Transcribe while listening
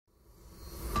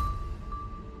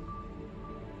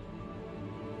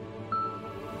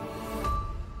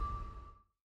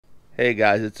Hey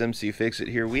guys, it's Mcfixit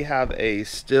here. We have a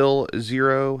Stihl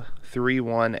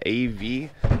 031 AV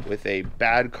with a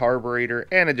bad carburetor,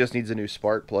 and it just needs a new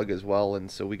spark plug as well. And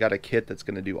so we got a kit that's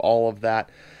going to do all of that.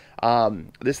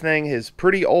 This thing is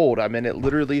pretty old. I mean, it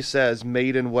literally says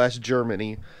made in West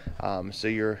Germany. So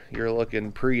you're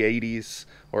looking pre-80s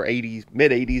or 80s,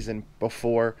 mid-80s and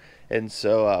before. And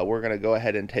so we're going to go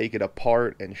ahead and take it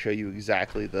apart and show you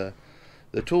exactly the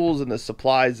tools and the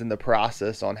supplies and the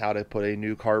process on how to put a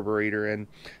new carburetor in.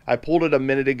 I pulled it a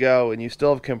minute ago and you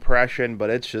still have compression, but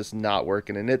it's just not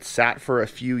working, and it's sat for a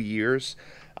few years.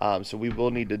 So we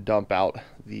will need to dump out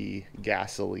the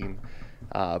gasoline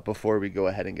before we go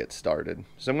ahead and get started.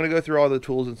 So I'm going to go through all the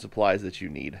tools and supplies that you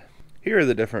need. Here are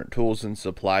the different tools and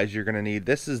supplies you're going to need.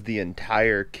 This is the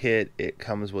entire kit. It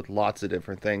comes with lots of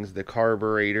different things: the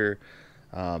carburetor,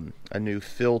 a new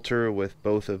filter with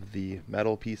both of the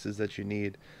metal pieces that you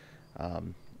need,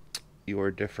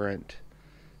 your different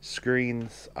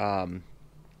screens, a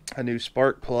new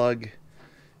spark plug,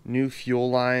 new fuel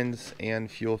lines and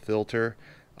fuel filter.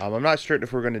 I'm not certain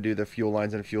if we're going to do the fuel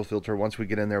lines and fuel filter. Once we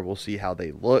get in there, we'll see how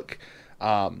they look.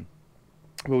 But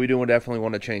we do definitely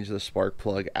want to change the spark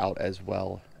plug out as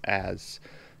well as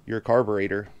your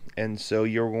carburetor. And so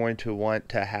you're going to want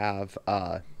to have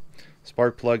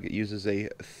spark plug. It uses a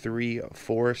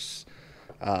 3/4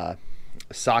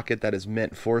 socket that is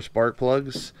meant for spark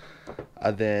plugs.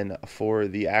 Then for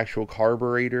the actual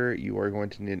carburetor, you are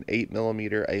going to need an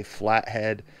 8mm, a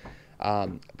flathead,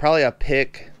 probably a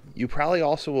pick. You probably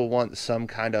also will want some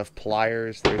kind of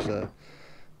pliers. There's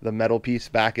the metal piece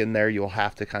back in there you'll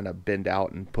have to kind of bend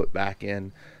out and put back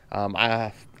in.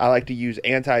 I like to use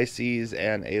anti-seize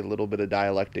and a little bit of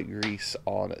dielectric grease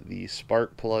on the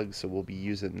spark plug, so we'll be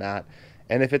using that.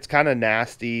 And if it's kind of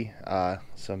nasty,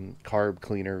 some carb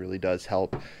cleaner really does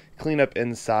help clean up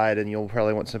inside, and you'll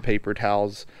probably want some paper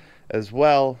towels as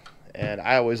well. And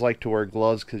I always like to wear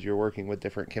gloves because you're working with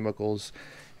different chemicals.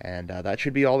 And that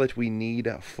should be all that we need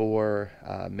for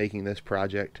making this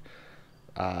project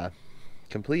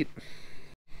complete.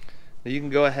 Now you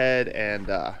can go ahead and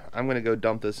I'm going to go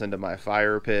dump this into my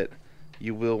fire pit.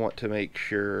 You will want to make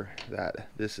sure that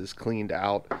this is cleaned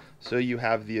out so you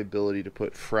have the ability to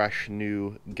put fresh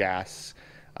new gas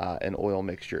and oil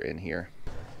mixture in here.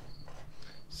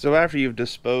 So after you've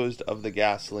disposed of the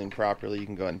gasoline properly, you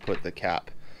can go ahead and put the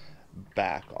cap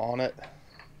back on it.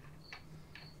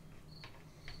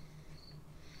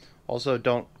 Also,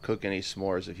 don't cook any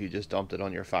s'mores if you just dumped it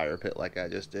on your fire pit like I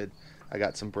just did. I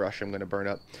got some brush I'm going to burn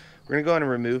up. We're going to go ahead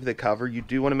and remove the cover. You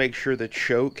do want to make sure the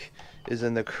choke is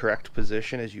in the correct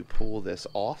position as you pull this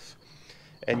off.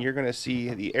 And you're going to see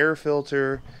the air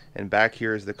filter, and back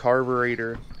here is the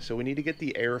carburetor. So we need to get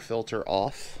the air filter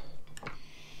off.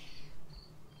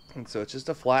 And so it's just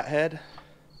a flathead,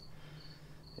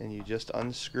 and you just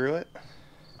unscrew it.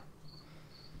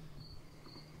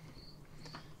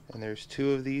 And there's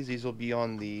two of these. These will be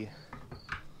on the...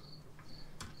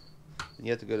 You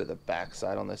have to go to the back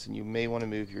side on this, and you may want to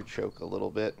move your choke a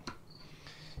little bit.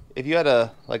 If you had I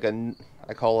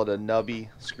call it a nubby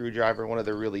screwdriver, one of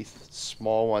the really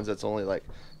small ones that's only like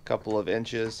a couple of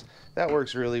inches, that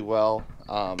works really well.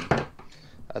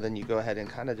 Then you go ahead and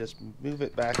kind of just move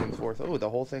it back and forth. Oh,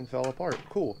 the whole thing fell apart.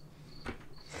 Cool.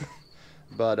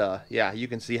 But yeah, you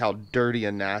can see how dirty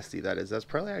and nasty that is. That's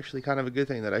probably actually kind of a good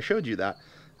thing that I showed you that.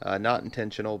 Not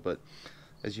intentional, but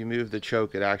as you move the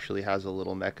choke, it actually has a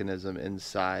little mechanism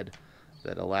inside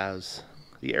that allows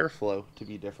the airflow to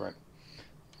be different.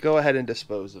 Go ahead and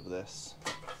dispose of this.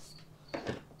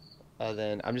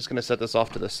 Then I'm just going to set this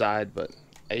off to the side, but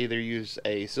I either use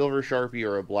a silver Sharpie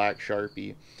or a black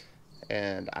Sharpie,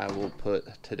 and I will put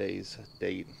today's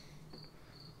date,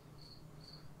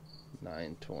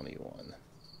 9/21.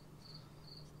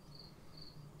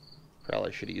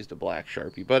 Probably should have used a black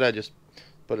Sharpie, but I just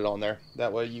put it on there.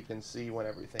 That way you can see when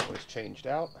everything was changed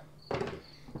out.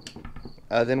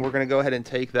 Then we're going to go ahead and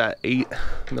take that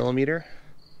 8mm.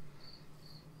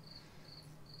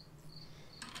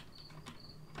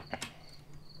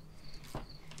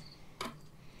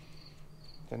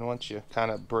 And once you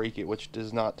kind of break it, which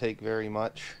does not take very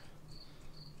much,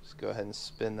 just go ahead and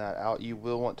spin that out. You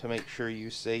will want to make sure you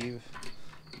save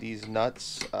these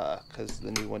nuts because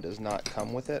the new one does not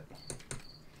come with it.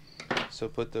 So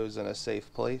put those in a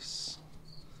safe place.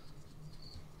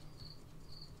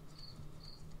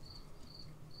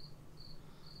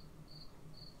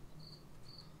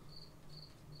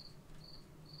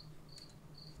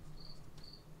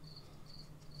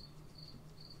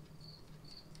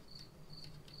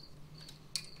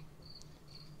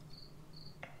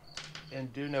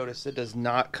 And do notice it does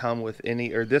not come with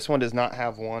any, or this one does not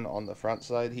have one on the front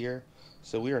side here.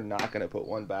 So we are not going to put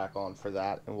one back on for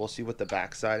that. And we'll see what the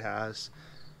back side has.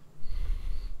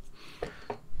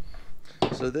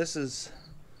 So this is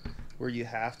where you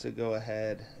have to go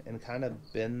ahead and kind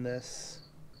of bend this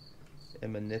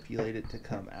and manipulate it to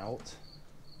come out.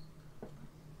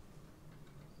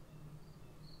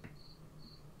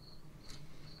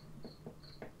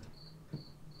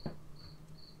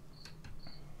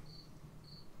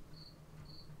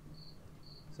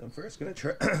 So I'm first going to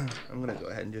try, I'm going to go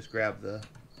ahead and just grab the,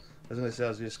 I was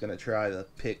just going to try the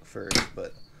pick first,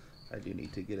 but I do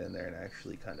need to get in there and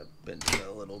actually kind of bend it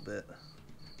a little bit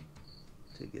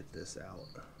to get this out.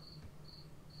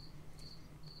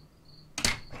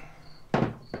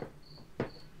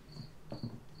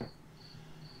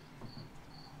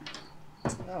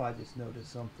 Oh, I just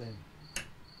noticed something.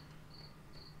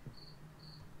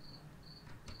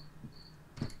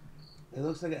 It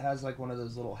looks like it has like one of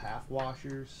those little half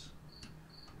washers.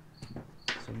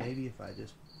 So maybe if I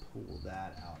just pull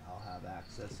that out, I'll have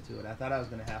access to it. I thought I was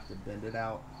going to have to bend it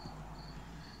out.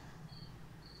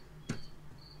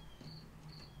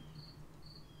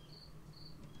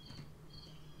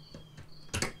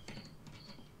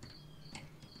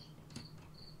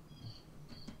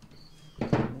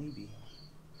 Maybe.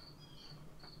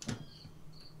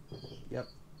 Yep.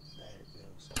 There it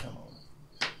goes. Come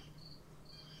on.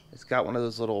 It's got one of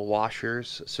those little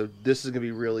washers, so this is going to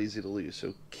be real easy to lose,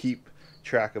 so keep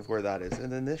track of where that is.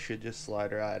 And then this should just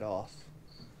slide right off.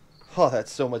 Oh,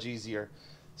 that's so much easier.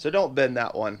 So don't bend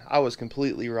that one. I was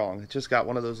completely wrong. It just got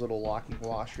one of those little locking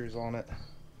washers on it.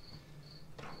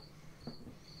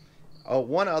 Oh,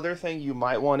 one other thing you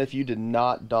might want if you did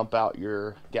not dump out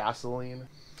your gasoline.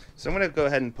 So I'm going to go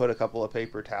ahead and put a couple of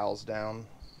paper towels down.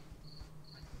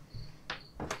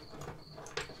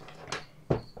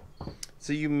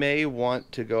 So you may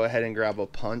want to go ahead and grab a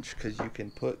punch because you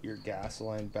can put your gas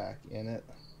line back in it.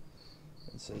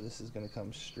 And so this is going to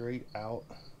come straight out.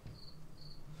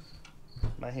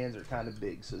 My hands are kind of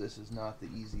big, so this is not the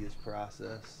easiest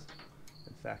process.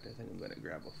 In fact, I think I'm going to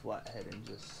grab a flathead and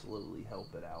just slowly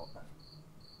help it out.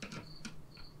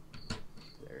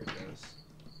 There it goes.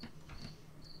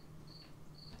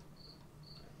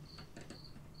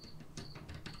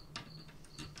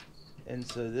 And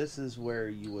so this is where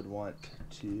you would want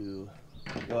to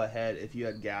go ahead. If you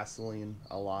had gasoline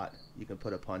a lot, you can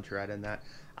put a punch right in that.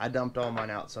 I dumped all mine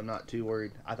out, so I'm not too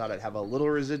worried. I thought I'd have a little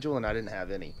residual, and I didn't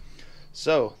have any.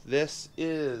 So this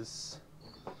is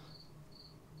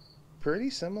pretty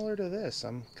similar to this.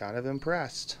 I'm kind of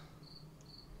impressed.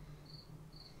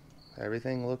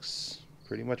 Everything looks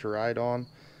pretty much right on.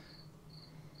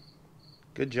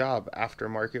 Good job,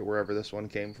 aftermarket, wherever this one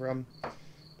came from.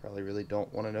 Probably really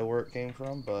don't want to know where it came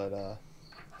from, but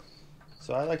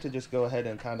so I like to just go ahead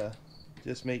and kind of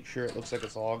just make sure it looks like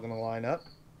it's all going to line up.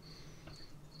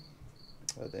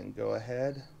 Then go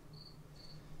ahead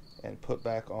and put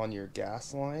back on your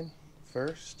gas line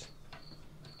first.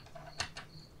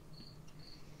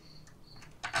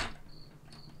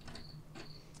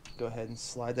 Go ahead and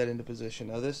slide that into position.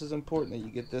 Now this is important that you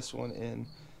get this one in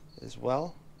as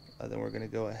well. Then we're going to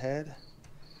go ahead,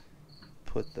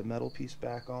 put the metal piece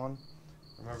back on.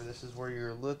 Remember, this is where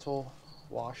your little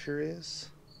washer is.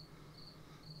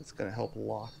 It's going to help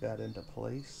lock that into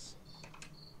place.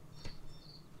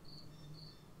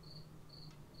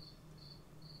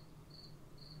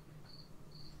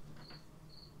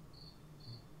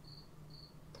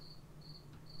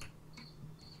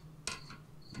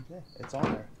 Okay, it's on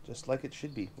there, just like it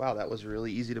should be. Wow, that was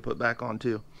really easy to put back on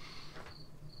too.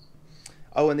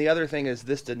 Oh, and the other thing is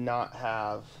this did not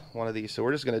have one of these, so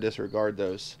we're just going to disregard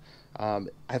those.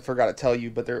 I forgot to tell you,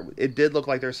 but it did look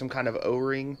like there's some kind of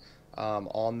O-ring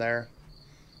on there.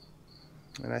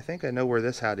 And I think I know where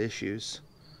this had issues.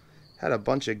 Had a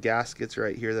bunch of gaskets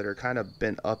right here that are kind of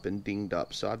bent up and dinged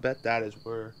up, so I bet that is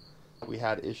where we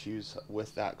had issues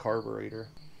with that carburetor.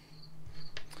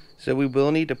 So we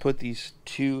will need to put these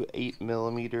two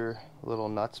 8mm little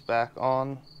nuts back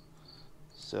on.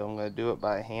 So I'm going to do it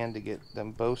by hand to get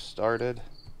them both started.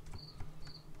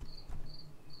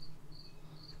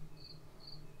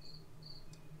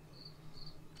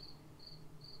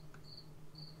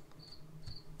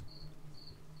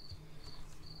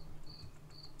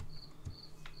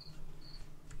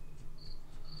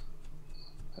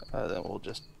 Then we'll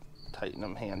just tighten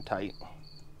them hand tight.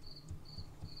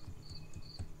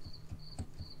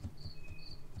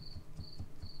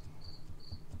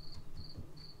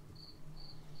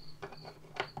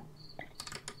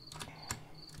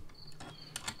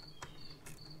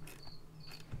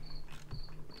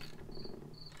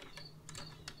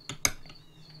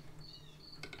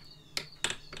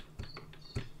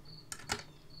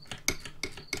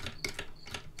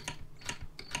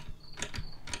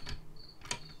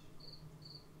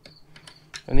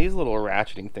 these little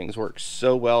ratcheting things work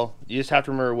so well. You just have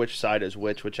to remember which side is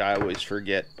which I always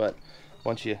forget, but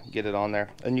once you get it on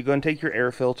there. And you go and take your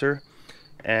air filter,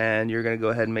 and you're going to go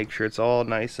ahead and make sure it's all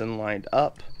nice and lined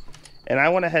up. And I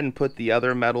went ahead and put the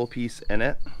other metal piece in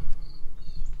it.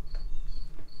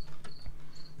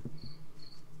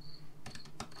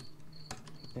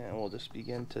 And we'll just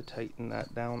begin to tighten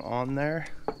that down on there.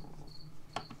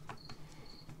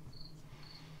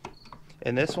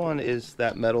 And this one is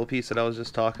that metal piece that I was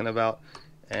just talking about.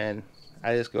 And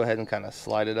I just go ahead and kind of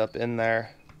slide it up in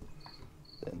there,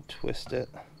 then twist it.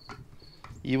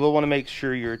 You will want to make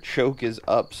sure your choke is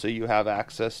up so you have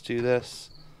access to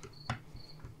this.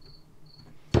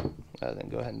 Then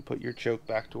go ahead and put your choke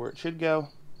back to where it should go,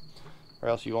 or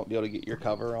else you won't be able to get your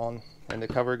cover on. And the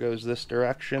cover goes this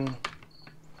direction.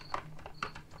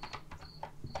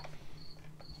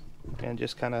 And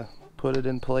just kind of put it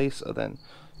in place, and then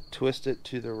twist it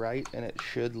to the right, and it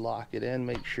should lock it in.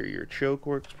 Make sure your choke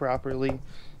works properly.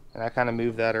 And I kind of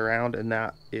move that around, and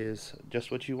that is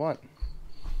just what you want.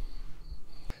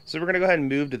 So we're going to go ahead and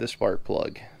move to the spark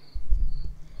plug.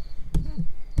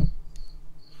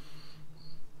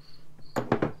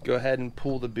 Go ahead and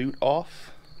pull the boot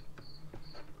off.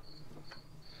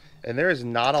 And there is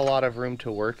not a lot of room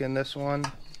to work in this one.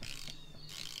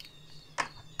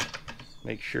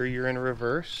 Make sure you're in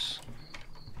reverse.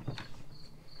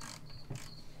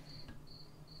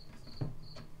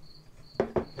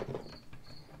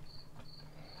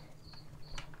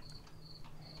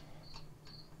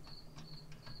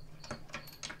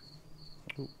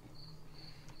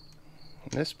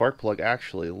 This spark plug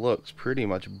actually looks pretty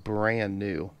much brand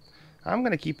new. I'm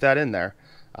going to keep that in there.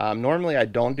 Normally I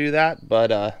don't do that,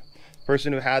 but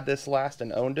person who had this last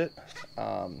and owned it,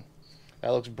 that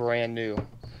looks brand new.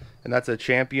 And that's a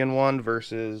Champion one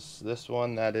versus this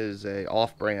one that is a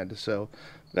off-brand. So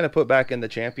I'm going to put back in the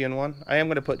Champion one. I am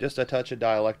going to put just a touch of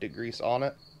dielectric grease on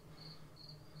it.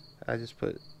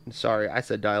 Sorry, I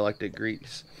said dielectric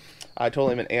grease. I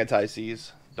totally meant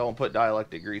anti-seize. Don't put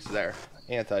dielectric grease there.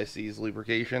 Anti-seize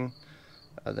lubrication.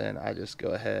 Then I just go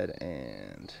ahead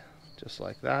and just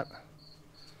like that.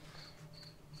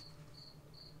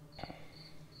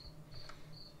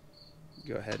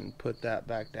 Go ahead and put that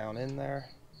back down in there.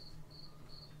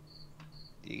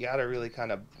 You got to really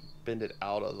kind of bend it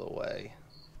out of the way.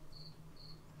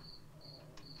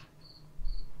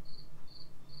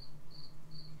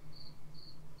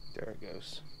 There it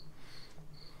goes.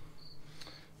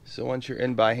 So once you're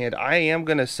in by hand, I am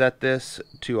going to set this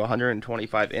to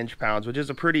 125 inch-pounds, which is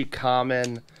a pretty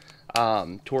common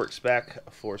torque spec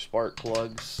for spark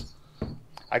plugs.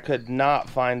 I could not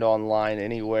find online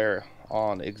anywhere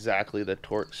on exactly the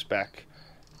torque spec,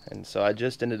 and so I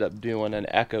just ended up doing an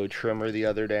Echo trimmer the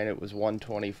other day, and it was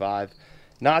 125.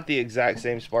 Not the exact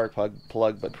same spark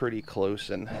plug, but pretty close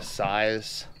in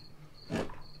size.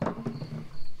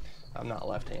 I'm not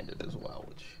left-handed as well,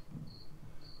 which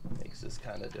makes this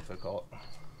kind of difficult.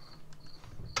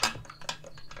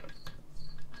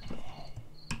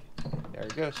 There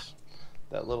it goes.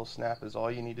 That little snap is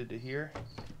all you needed to hear.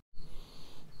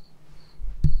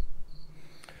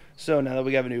 So now that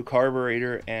we have a new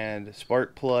carburetor and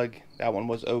spark plug, that one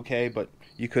was okay, but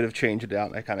you could have changed it out,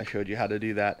 and I kind of showed you how to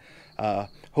do that.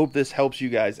 Hope this helps you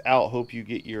guys out. Hope you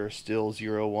get your Stihl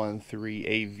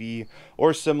 013 AV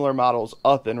or similar models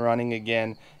up and running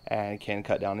again and can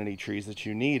cut down any trees that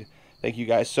you need. Thank you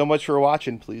guys so much for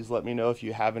watching. Please let me know if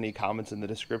you have any comments in the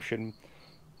description.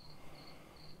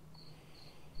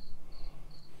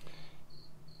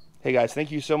 Hey guys,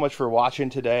 thank you so much for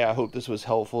watching today. I hope this was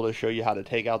helpful to show you how to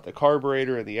take out the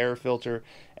carburetor and the air filter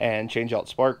and change out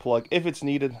spark plug if it's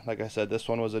needed. Like I said, this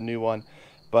one was a new one.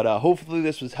 But hopefully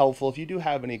this was helpful. If you do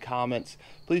have any comments,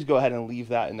 please go ahead and leave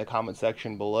that in the comment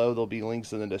section below. There'll be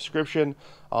links in the description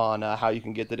on how you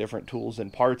can get the different tools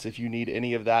and parts if you need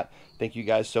any of that. Thank you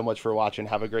guys so much for watching.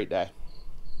 Have a great day.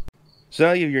 So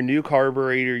now you have your new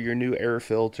carburetor, your new air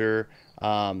filter,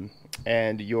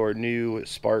 and your new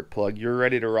spark plug. You're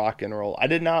ready to rock and roll. I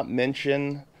did not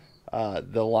mention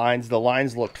the lines. The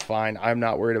lines looked fine. I'm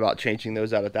not worried about changing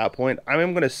those out at that point.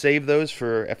 I'm going to save those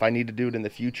for if I need to do it in the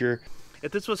future.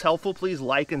 If this was helpful, please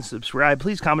like and subscribe.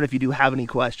 Please comment if you do have any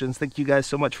questions. Thank you guys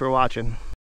so much for watching.